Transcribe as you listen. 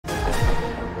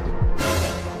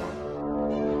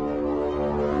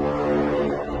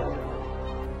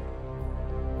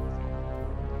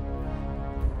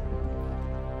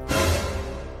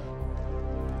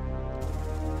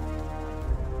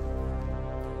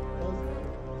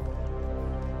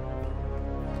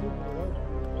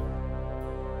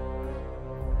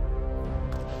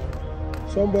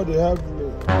Somebody help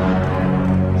me.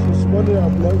 Since morning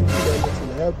I've not eaten anything.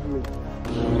 Help me.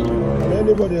 Can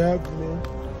anybody help me?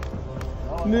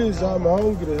 Please, I'm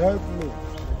hungry. Help me.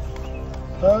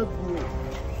 Help me.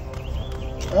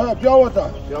 Pure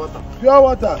water. Pure water. Pure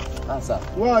water. Answer.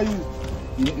 Where are you?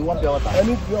 You want pure water? I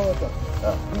need pure water.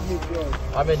 Give me pure water.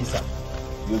 How many, sir?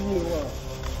 Give me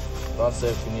one. Don't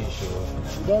say finish.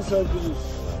 You don't sell this.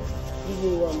 Give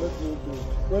me one. Let me do it.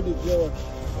 Where the pure water?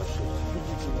 Give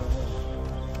it to my hand.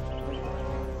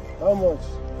 How much?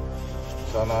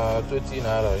 So now 20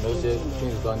 naira. You know, say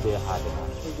things don't get hard.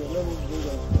 Okay, let me do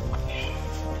that.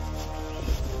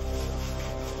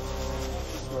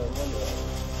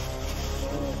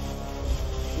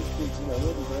 This is my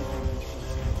money.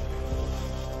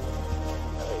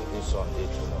 This one did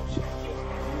too much.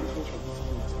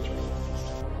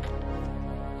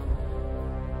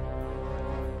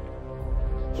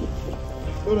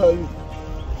 Where are you?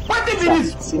 20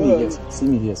 minutes! See me here. See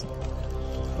me here.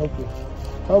 Okay.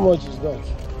 How much is that?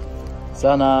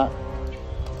 Sana.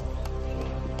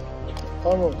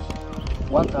 How much?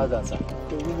 1,000, sir.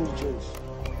 Okay, give me change.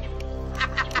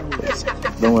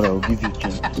 Don't worry, I'll give you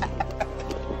change.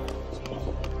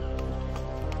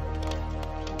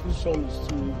 This one is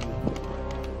too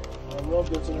easy. I'm not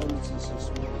getting anything since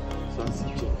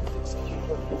morning.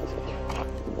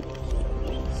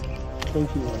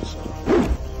 Thank you, my son.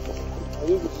 Are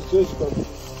you able to change complete?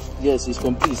 Yes, it's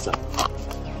complete, sir.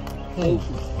 Thank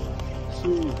you.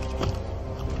 See you.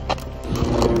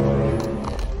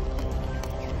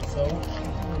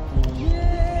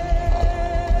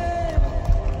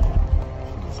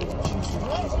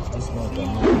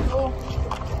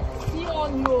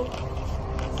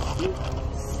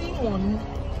 Simon.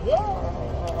 Yeah.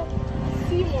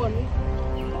 Simon.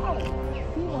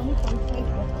 Simon from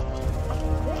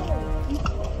Cyprus.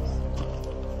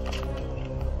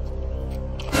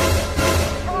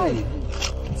 Hi.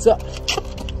 Sir.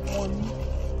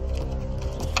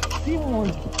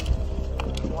 Simon.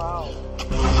 Wow.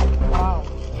 Wow.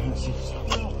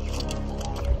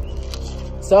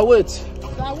 Sir, wait. Sir,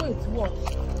 wait, what?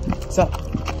 Sir.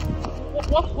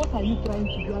 What are you trying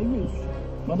to do? Are you?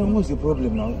 Madam, what's the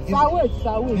problem now? Sir, wait.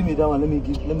 Give me that one, let me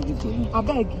give to him. I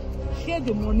beg, share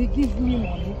the money, give me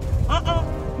money.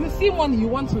 You see money, you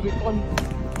want to return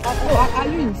it. Are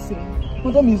you insane?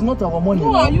 Madam, it's not our money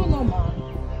No, now. are you normal?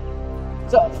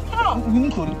 Sir, we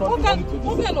need to return the money to this.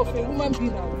 What kind of a woman be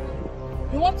now?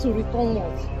 You want to return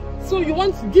what? So you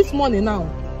want this money now?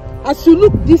 As you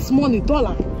look this money,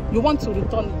 dollar, you want to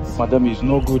return it. Madam, it's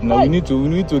no good now. We need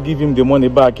to give him the money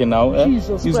back now.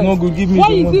 Jesus it's Christ. no good. Give me Why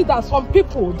the money. is it that some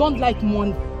people don't like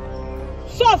money?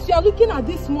 So as you are looking at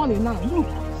this money now, look,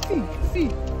 see.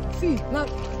 Now,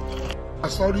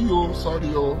 Sorry,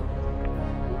 oh.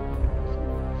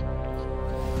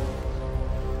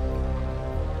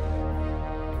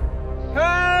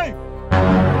 Hey!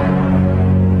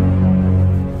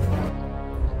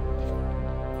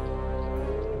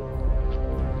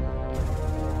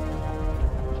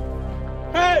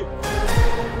 Hey!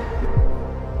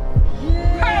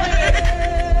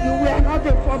 you were not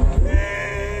a pumpkin.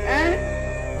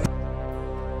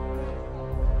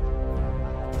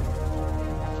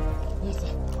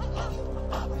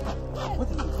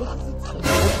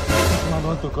 I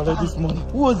want to collect this money.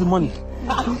 Who was the money?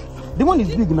 The money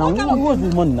is big now. Who was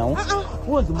the money now?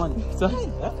 Who was the money? Sir,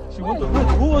 she want to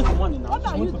Who was the money now? What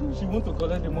are you doing? she want to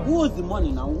collect the money. Who was the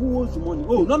money now? Who was the money?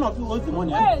 Oh, none of you owes the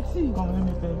money. Hey, see. Come, let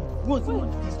me tell you. Who was the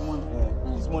money?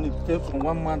 This money came from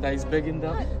one man that is begging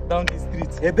down the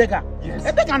street. A beggar. Yes.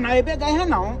 A beggar now. A beggar here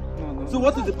now. No. So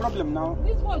what is the problem now?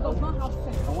 This boy does not have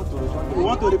sense. You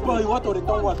want to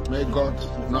return what? May God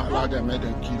not allow them, may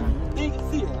them kill you.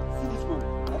 See this one.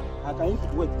 I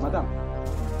can wait, madam.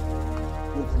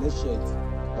 Wait, let's share it.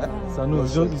 Sir, no,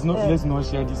 let's not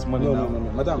share this money now. No.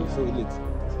 Madam, so late.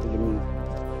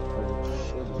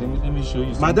 Let me show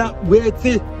you something. Madam, wait,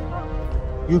 see.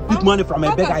 You pick money from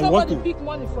a beggar. I want to. Pick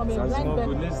money from a Sir, it's blind not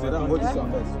good. beggar. Let's Madam, what is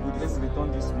return your this money. Let's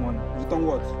return this money. Return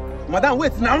what? Madam,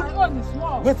 wait now. My own is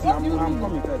small. Wait, What do you I'm mean?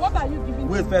 coming first. What are you giving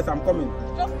Wait to first, I'm coming. me?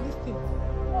 Just this thing.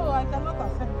 Oh, I cannot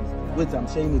accept this thing. Wait, I'm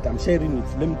sharing it.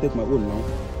 Let me take my own now.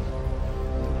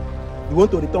 You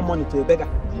want to return money to a beggar?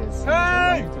 Yes.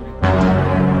 Hey!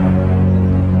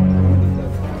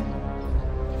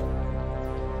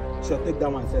 Sure, take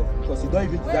that one self because you don't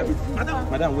even deserve it.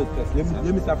 Madam, wait first. Let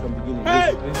me start from the beginning.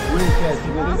 Hey! Wait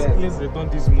first. Let's return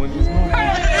this money. It's not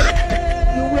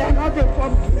good. You were not a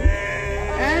pumpkin.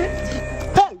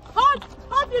 Hey!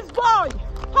 Hold this boy!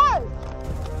 Hey!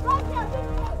 Come here, this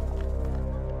boy!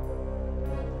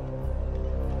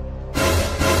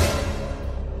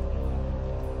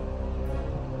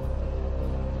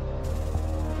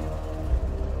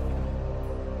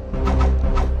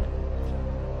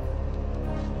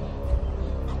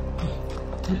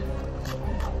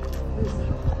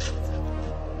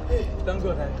 Thank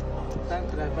God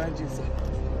I find you, sir.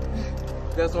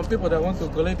 There are some people that want to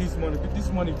collect this money. This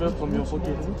money fell from your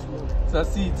pocket. So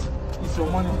see it. It's your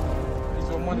money. It's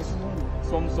your money.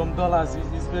 Some dollars.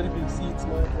 It's very big. See it.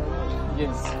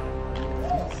 Yes.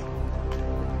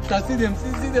 Can see them.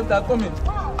 See them. They're coming.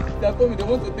 They're coming. They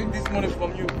want to take this money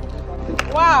from you.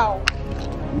 Wow.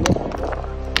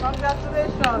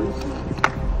 Congratulations.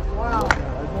 Wow.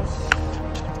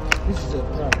 This is a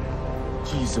prank.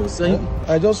 Jesus.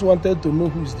 I just wanted to know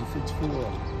who is the faithful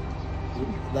one.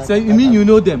 So you mean you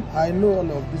know them? I know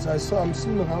all of this. I'm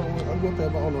seeing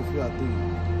whatever all of you are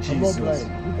doing. Jesus. I'm not blind.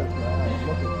 Look at my eye. I'm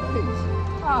not a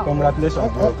blind. Wow.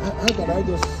 Congratulations, bro. How can I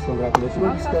just Congratulations.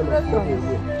 throw this kind of money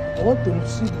away? I want to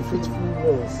see the faithful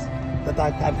ones that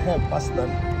I can help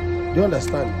personally. Do you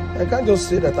understand? I can't just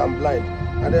say that I'm blind.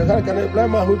 And can a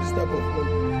blind man hold this type of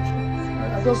money?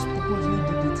 I just purposely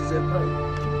did it. It's a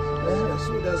crime.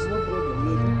 So there's no problem.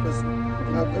 You're a good person.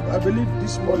 I believe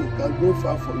this money can go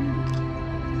far for you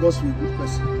because you're a good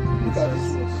person. Look at this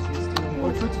one.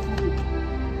 You're faithful people.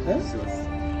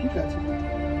 Look at you.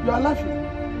 You are laughing.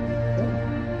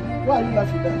 Why are you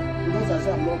laughing now? Because I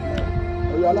say I'm not blind.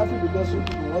 Or you are laughing because you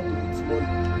people want to eat money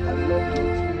and not want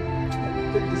to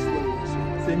take this money.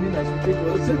 Say mean I should take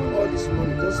All this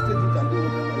money, just take it and do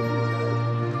whatever you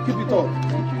want. Keep it up.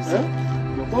 Thank you, sir.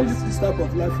 Don't live this type of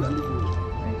life you are living.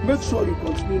 Make sure you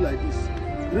continue like this.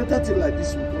 Greater thing like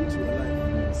this will come to your life.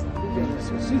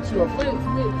 So see to your Wait.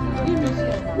 Give me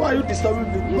share. Why are you disturbing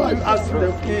me? Why are you asking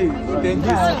them? Thank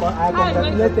you. I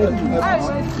congratulated you.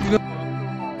 Hi.